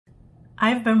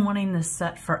I've been wanting this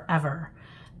set forever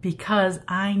because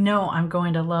I know I'm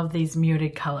going to love these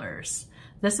muted colors.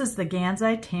 This is the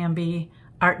Gansai Tambi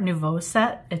Art Nouveau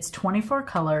set. It's 24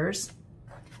 colors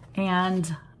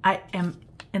and I am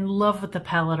in love with the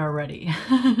palette already.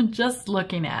 Just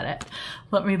looking at it.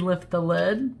 Let me lift the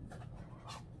lid.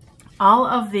 All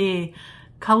of the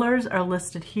colors are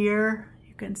listed here.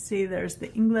 You can see there's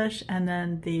the English and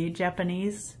then the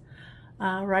Japanese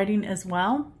writing as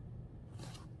well.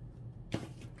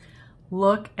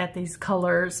 Look at these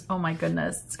colors. Oh my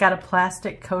goodness. It's got a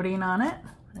plastic coating on it.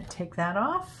 I'm gonna take that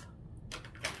off.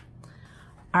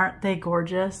 Aren't they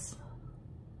gorgeous?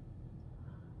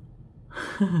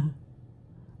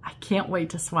 I can't wait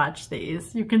to swatch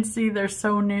these. You can see they're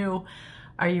so new.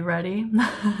 Are you ready?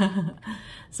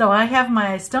 So I have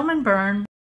my Stillman Birn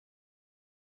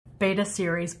Beta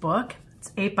Series book.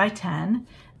 It's 8 by 10.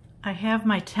 I have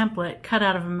my template cut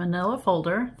out of a manila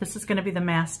folder. This is going to be the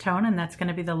mass tone and that's going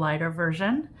to be the lighter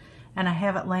version. And I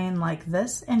have it laying like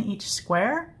this in each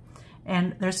square.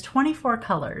 And there's 24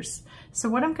 colors. So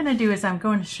what I'm going to do is I'm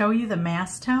going to show you the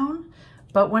mass tone.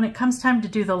 But when it comes time to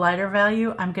do the lighter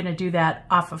value, I'm going to do that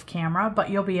off of camera. But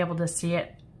you'll be able to see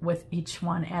it with each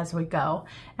one as we go.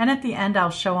 And at the end, I'll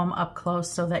show them up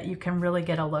close so that you can really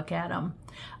get a look at them.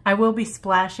 I will be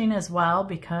splashing as well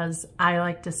because I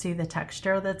like to see the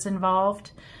texture that's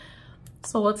involved.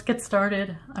 So let's get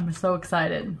started. I'm so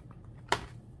excited. I'm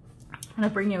gonna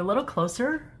bring you a little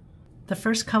closer. The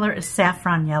first color is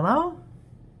saffron yellow.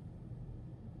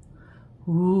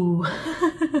 Ooh,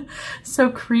 so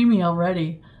creamy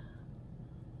already.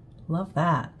 Love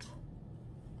that.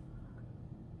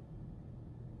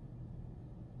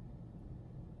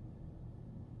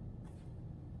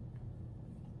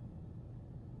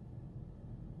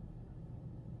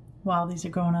 Wow, these are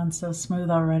going on so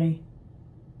smooth already.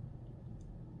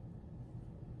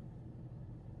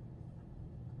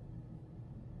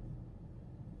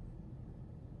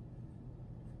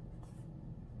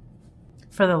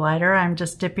 For the lighter, I'm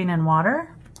just dipping in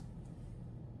water.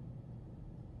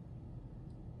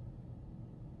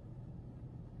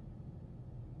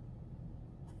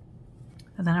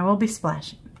 And then I will be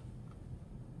splashing.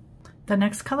 The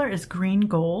next color is green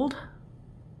gold.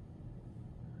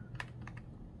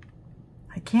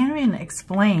 I can't even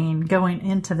explain going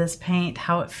into this paint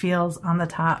how it feels on the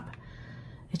top.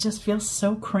 It just feels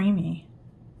so creamy.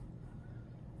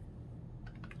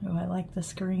 Oh, I like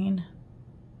this green.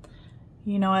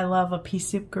 You know I love a pea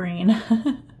soup green.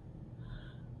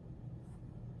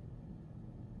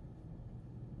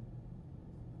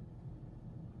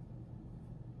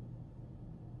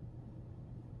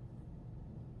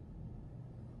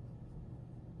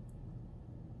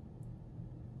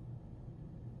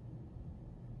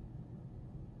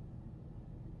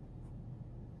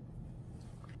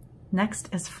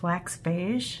 Next is flax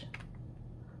beige.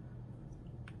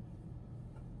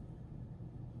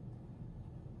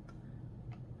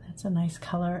 That's a nice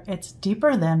color. It's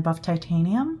deeper than buff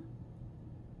titanium.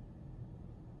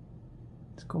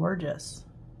 It's gorgeous.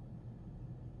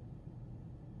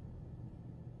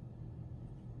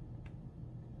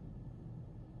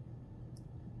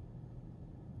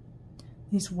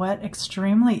 These wet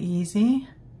extremely easy.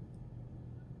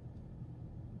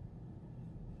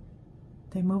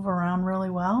 They move around really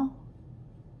well.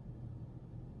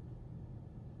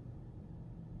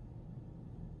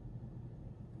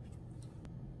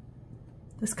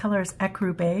 This color is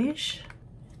ecru beige.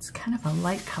 It's kind of a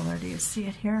light color. Do you see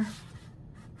it here?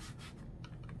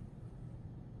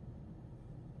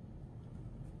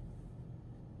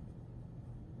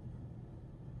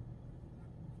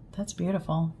 That's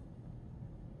beautiful.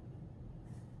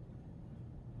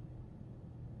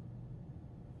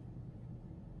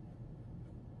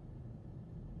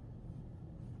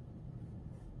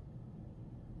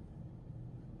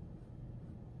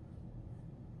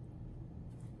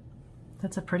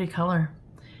 That's a pretty color.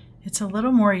 It's a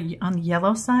little more on the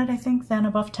yellow side, I think, than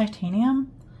above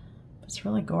titanium. But it's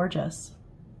really gorgeous.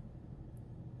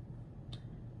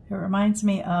 It reminds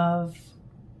me of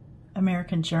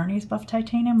American Journey's buff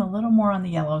titanium, a little more on the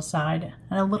yellow side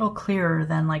and a little clearer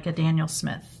than like a Daniel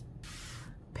Smith.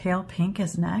 Pale pink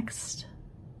is next.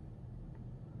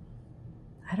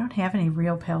 I don't have any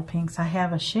real pale pinks. I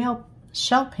have a shell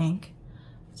pink.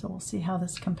 So we'll see how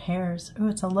this compares. Ooh,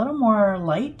 it's a little more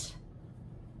light.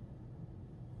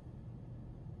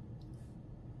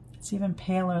 It's even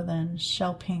paler than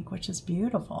shell pink, which is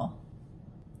beautiful.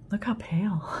 Look how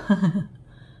pale.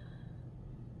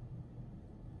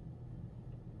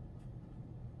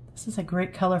 This is a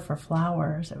great color for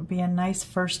flowers. It would be a nice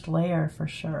first layer for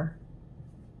sure.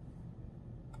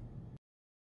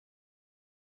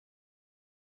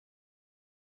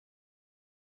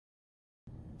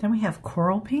 Then we have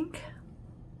coral pink.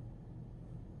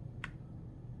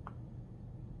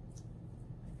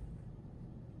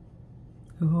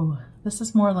 Ooh, this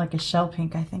is more like a shell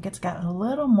pink. I think it's got a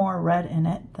little more red in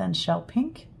it than shell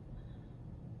pink.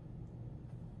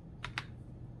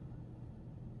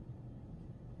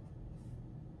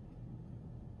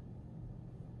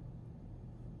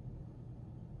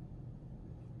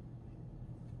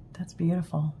 That's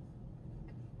beautiful.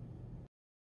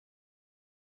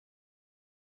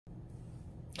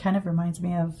 Kind of reminds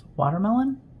me of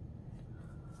watermelon.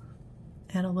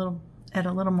 Add a little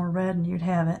more red and you'd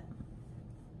have it.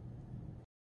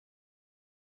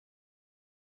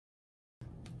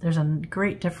 There's a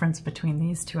great difference between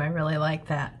these two. I really like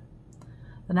that.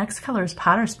 The next color is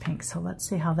Potter's Pink, so let's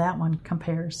see how that one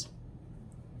compares.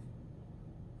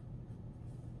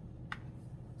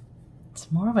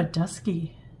 It's more of a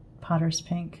dusky Potter's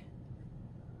Pink.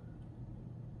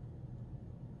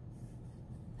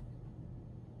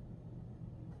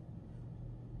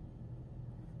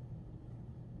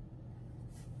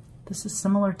 This is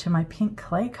similar to my pink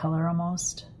clay color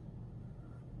almost.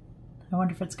 I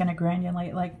wonder if it's going to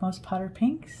granulate like most Potter's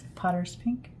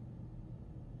Pink.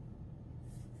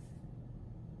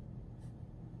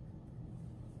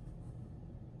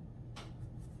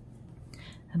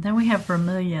 And then we have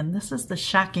Vermilion. This is the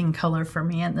shocking color for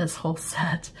me in this whole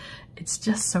set. It's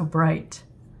just so bright.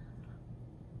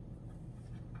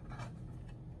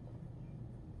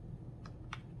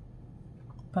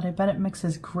 But I bet it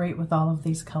mixes great with all of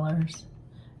these colors.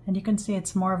 And you can see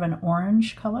it's more of an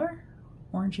orange color,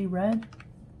 orangey red.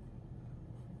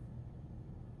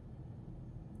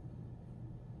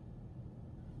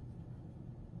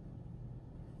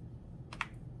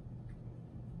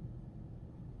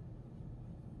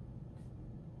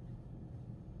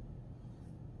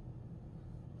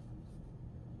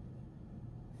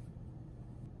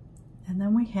 And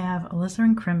then we have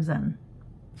Alizarin Crimson.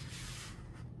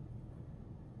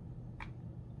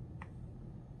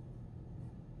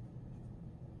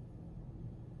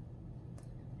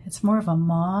 It's more of a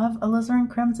mauve alizarin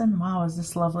crimson. Wow, is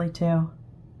this lovely too. I'm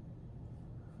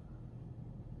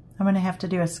going to have to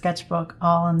do a sketchbook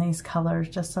all in these colors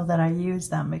just so that I use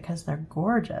them because they're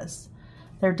gorgeous.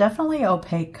 They're definitely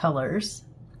opaque colors.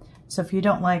 So if you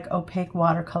don't like opaque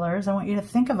watercolors, I want you to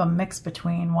think of a mix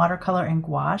between watercolor and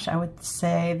gouache. I would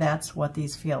say that's what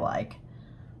these feel like.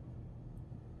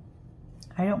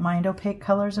 I don't mind opaque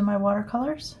colors in my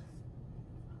watercolors.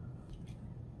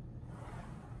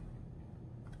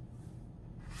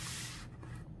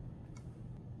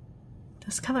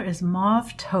 This color is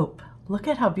Mauve Taupe. Look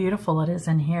at how beautiful it is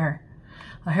in here.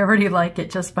 I already like it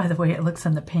just by the way it looks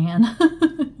in the pan.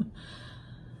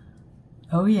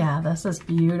 Oh yeah, this is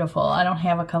beautiful. I don't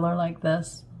have a color like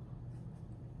this.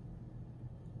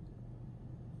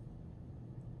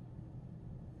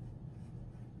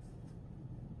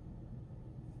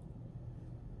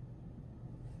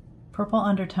 Purple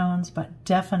undertones, but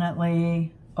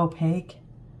definitely opaque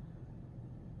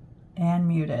and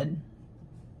muted.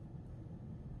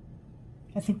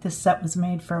 I think this set was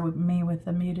made for me with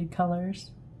the muted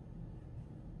colors.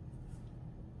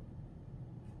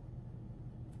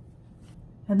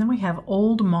 And then we have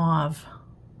Old Mauve.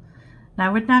 Now I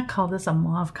would not call this a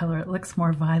mauve color. It looks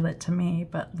more violet to me,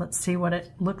 but let's see what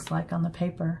it looks like on the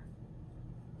paper.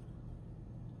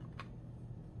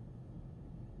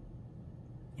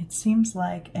 It seems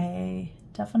like a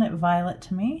definite violet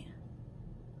to me.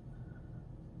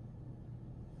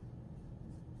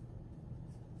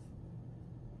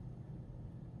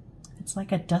 It's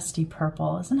like a dusty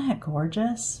purple. Isn't that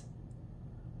gorgeous?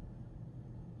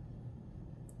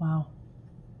 Wow.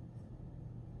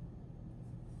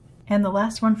 And the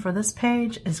last one for this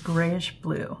page is Grayish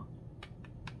Blue.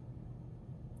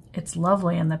 It's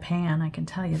lovely in the pan, I can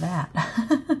tell you that.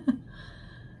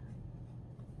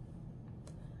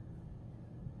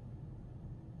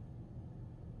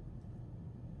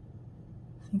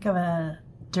 Think of a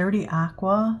dirty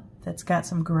aqua that's got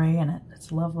some gray in it.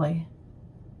 It's lovely.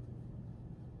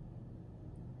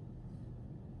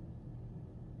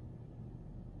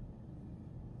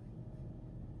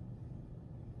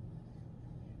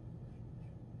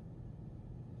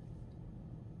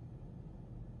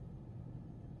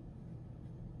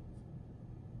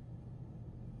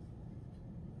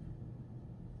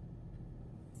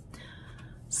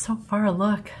 So far,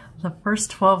 look, the first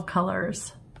 12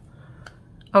 colors.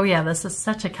 Oh yeah, this is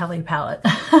such a Kelly palette.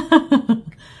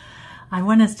 I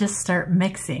want to just start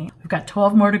mixing. We've got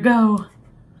 12 more to go.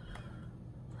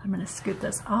 I'm going to scoot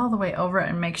this all the way over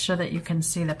and make sure that you can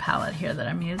see the palette here that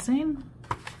I'm using.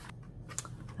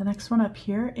 The next one up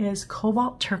here is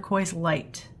Cobalt Turquoise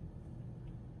Light.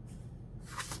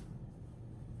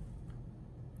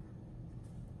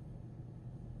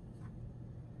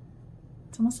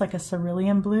 It's almost like a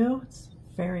cerulean blue. It's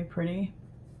very pretty.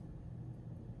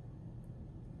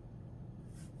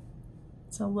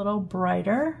 It's a little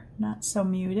brighter, not so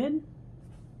muted.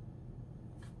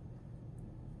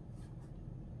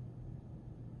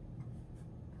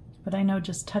 But I know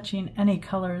just touching any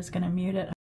color is going to mute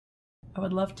it. I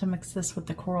would love to mix this with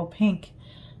the coral pink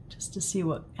just to see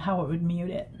how it would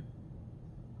mute it.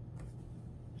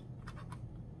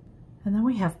 And then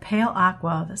we have pale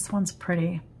aqua. This one's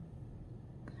pretty.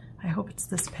 I hope it's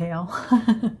this pale.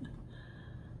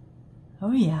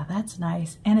 Oh yeah, that's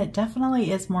nice. And it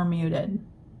definitely is more muted.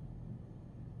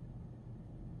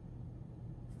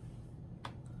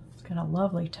 It's got a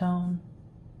lovely tone.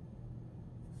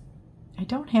 I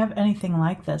don't have anything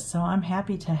like this, so I'm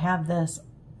happy to have this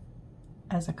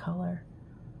as a color.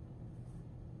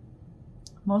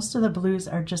 Most of the blues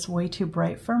are just way too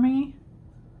bright for me.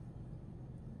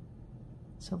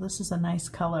 So this is a nice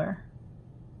color.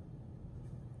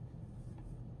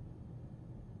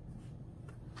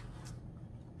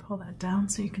 Pull that down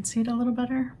so you can see it a little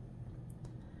better.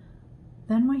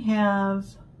 Then we have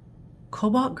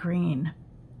cobalt green.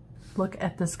 Look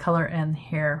at this color in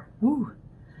here. Woo!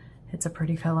 It's a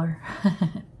pretty color.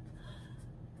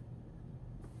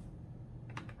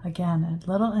 Again, a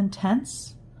little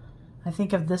intense. I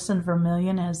think of this and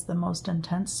vermilion as the most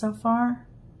intense so far,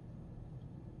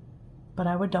 but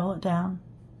I would dull it down.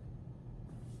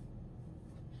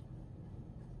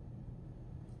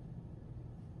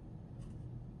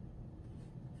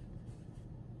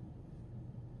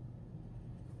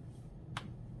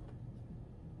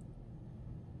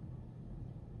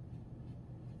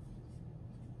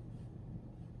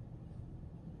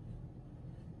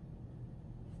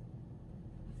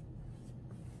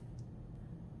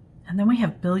 And then we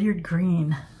have billiard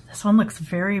green. This one looks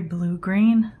very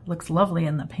blue-green. Looks lovely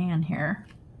in the pan here.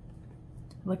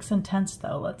 It looks intense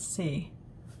though, let's see.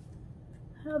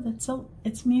 Oh,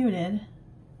 it's muted.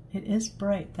 It is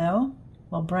bright though.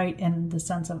 Well, bright in the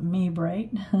sense of me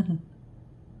bright.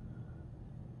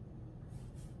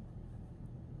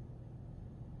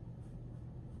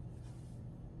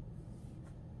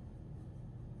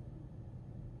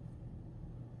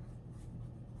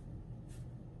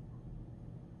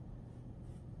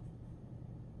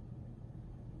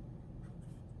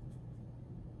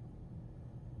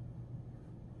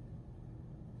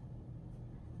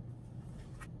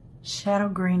 Shadow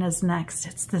green is next.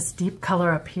 It's this deep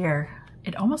color up here.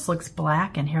 It almost looks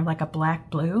black in here, like a black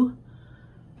blue.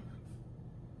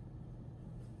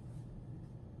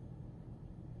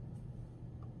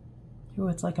 Ooh,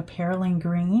 it's like a perylene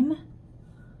green.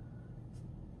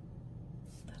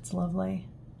 That's lovely.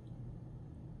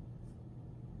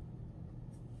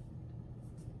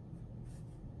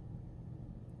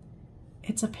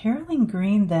 It's a perylene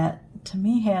green that to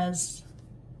me has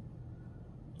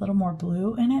a little more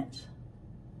blue in it.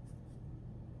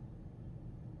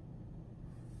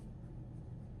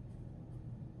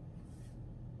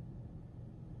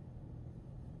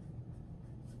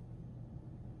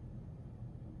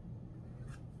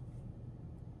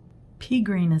 Pea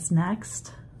green is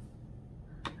next.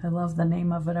 I love the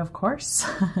name of it, of course.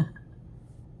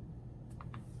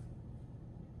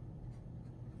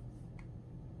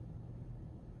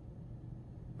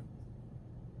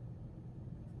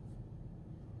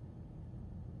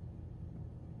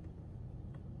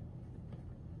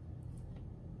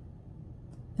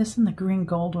 This and the green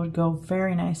gold would go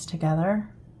very nice together.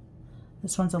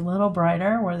 This one's a little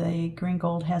brighter where the green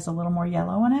gold has a little more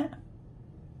yellow in it.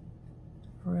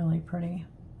 Really pretty.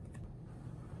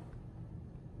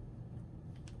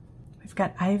 We've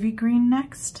got ivy green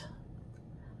next.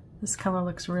 This color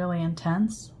looks really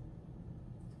intense.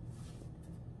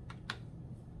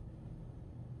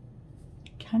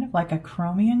 Kind of like a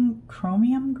chromium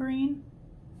green.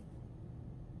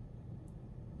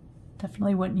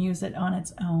 Definitely wouldn't use it on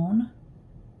its own.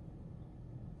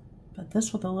 But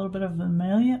this with a little bit of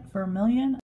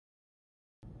vermilion,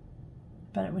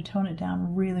 but it would tone it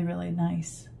down really, really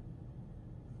nice.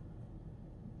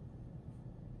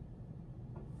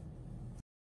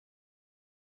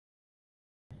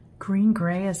 Green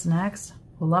gray is next.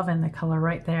 Loving the color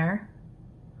right there.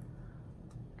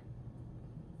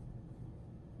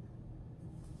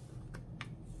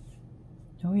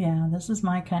 Oh yeah, this is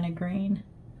my kind of green.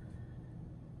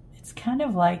 It's kind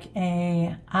of like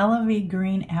a olivey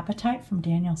green apatite from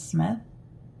Daniel Smith.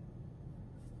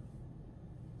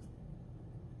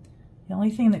 The only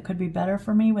thing that could be better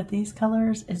for me with these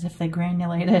colors is if they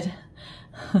granulated.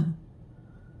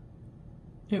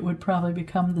 It would probably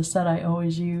become the set I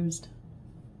always used.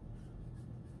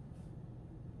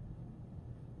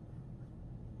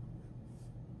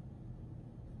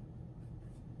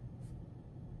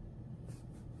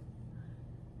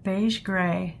 beige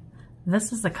gray.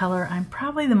 This is the color I'm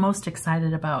probably the most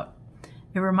excited about.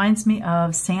 It reminds me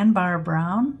of Sandbar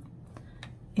Brown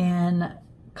in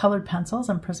colored pencils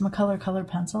and Prismacolor colored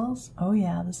pencils. Oh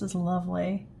yeah, this is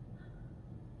lovely.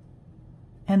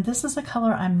 And this is a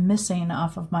color I'm missing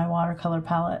off of my watercolor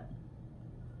palette.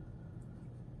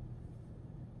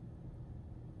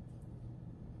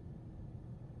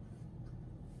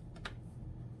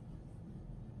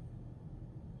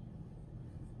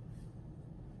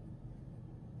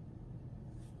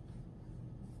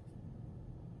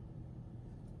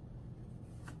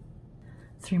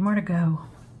 Three more to go.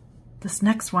 This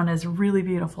next one is really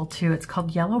beautiful too. It's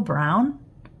called Yellow Brown.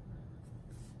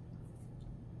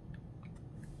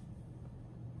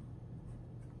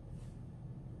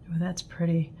 Oh, that's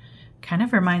pretty. Kind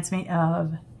of reminds me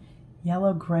of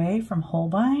Yellow Gray from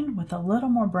Holbein with a little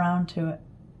more brown to it.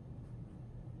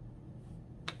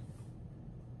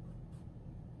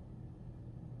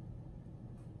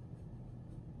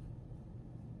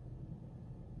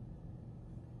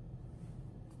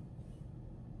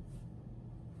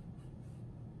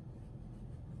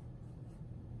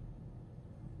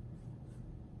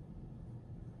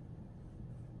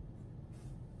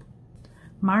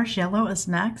 Mars Yellow is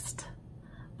next.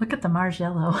 Look at the Mars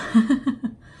Yellow.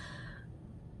 Would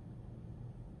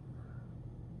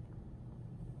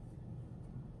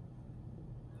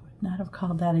not have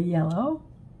called that a yellow.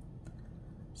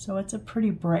 So it's a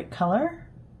pretty bright color.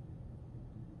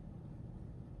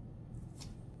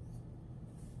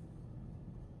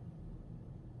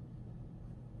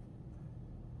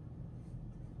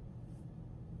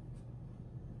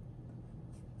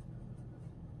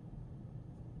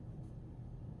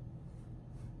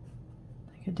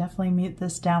 Could definitely mute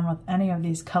this down with any of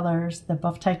these colors. The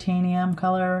buff titanium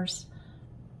colors,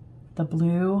 the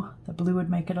blue would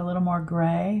make it a little more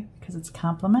gray because it's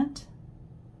complement.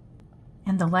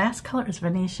 And the last color is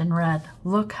Venetian red.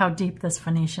 Look how deep this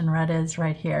Venetian red is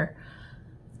right here.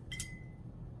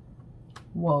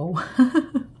 Whoa.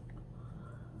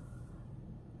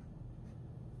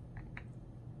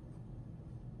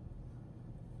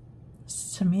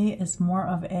 This to me is more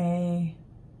of a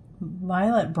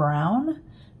violet brown.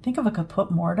 Think of a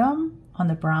caput mortem on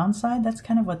the brown side. That's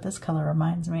kind of what this color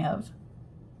reminds me of.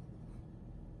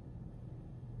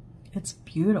 It's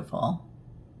beautiful.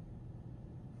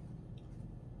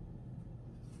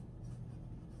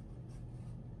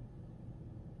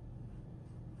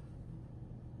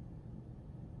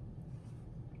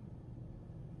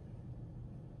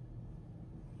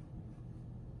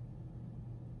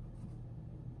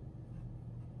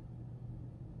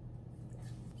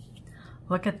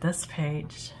 Look at this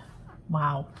page.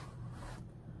 Wow.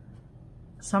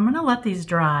 So I'm going to let these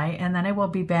dry and then I will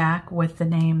be back with the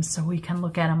names so we can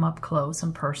look at them up close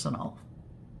and personal.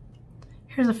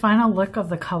 Here's a final look of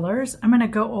the colors. I'm going to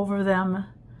go over them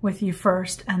with you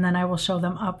first and then I will show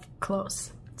them up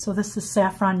close. So this is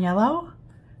saffron yellow,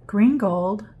 green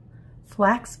gold,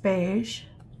 flax beige,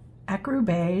 ecru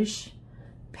beige,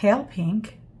 pale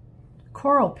pink,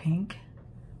 coral pink,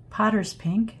 potter's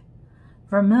pink,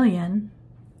 vermilion,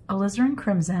 alizarin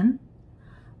crimson,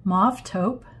 mauve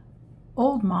taupe,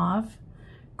 old mauve,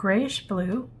 grayish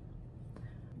blue,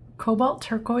 cobalt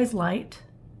turquoise light,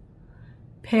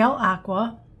 pale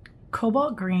aqua,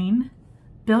 cobalt green,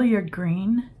 billiard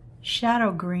green,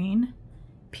 shadow green,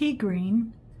 pea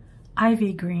green,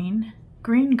 ivy green,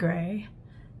 green gray,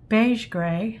 beige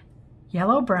gray,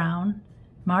 yellow brown,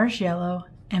 Mars yellow,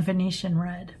 and Venetian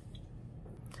red.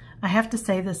 I have to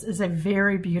say this is a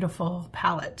very beautiful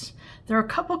palette. There are a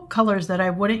couple colors that I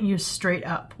wouldn't use straight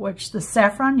up, which the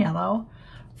saffron yellow,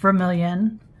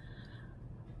 vermilion,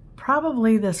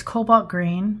 probably this cobalt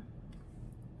green,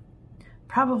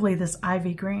 probably this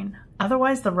ivy green.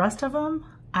 Otherwise, the rest of them,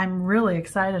 I'm really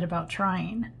excited about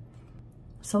trying.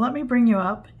 So let me bring you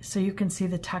up so you can see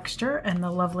the texture and the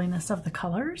loveliness of the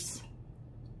colors.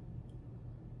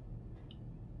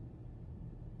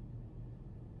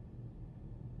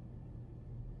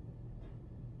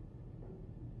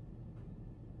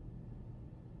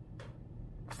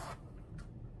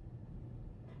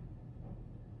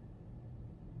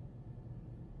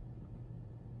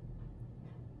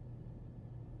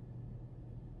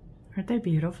 Aren't they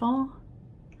beautiful?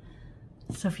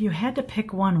 So if you had to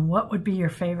pick one, what would be your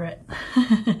favorite?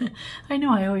 I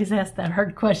know I always ask that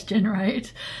hard question,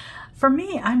 right? For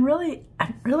me, I'm really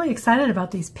excited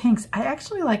about these pinks. I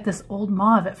actually like this old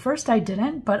mauve. At first I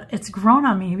didn't, but it's grown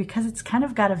on me because it's kind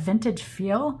of got a vintage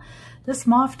feel. This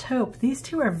mauve taupe, these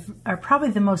two are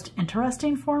probably the most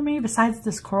interesting for me besides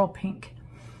this coral pink.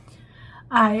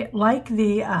 I like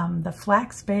the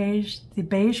flax beige, the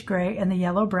beige gray, and the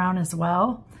yellow brown as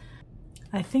well.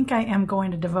 I think I am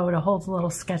going to devote a whole little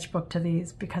sketchbook to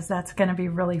these because that's going to be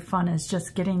really fun, is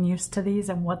just getting used to these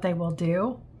and what they will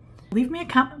do. Leave me a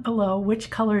comment below which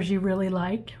colors you really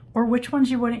like or which ones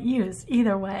you wouldn't use,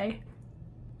 either way.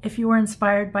 If you were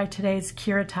inspired by today's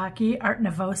Kuretake Art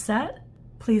Nouveau set,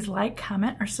 please like,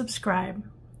 comment, or subscribe.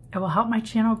 It will help my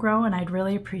channel grow and I'd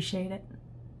really appreciate it.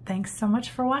 Thanks so much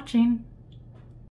for watching.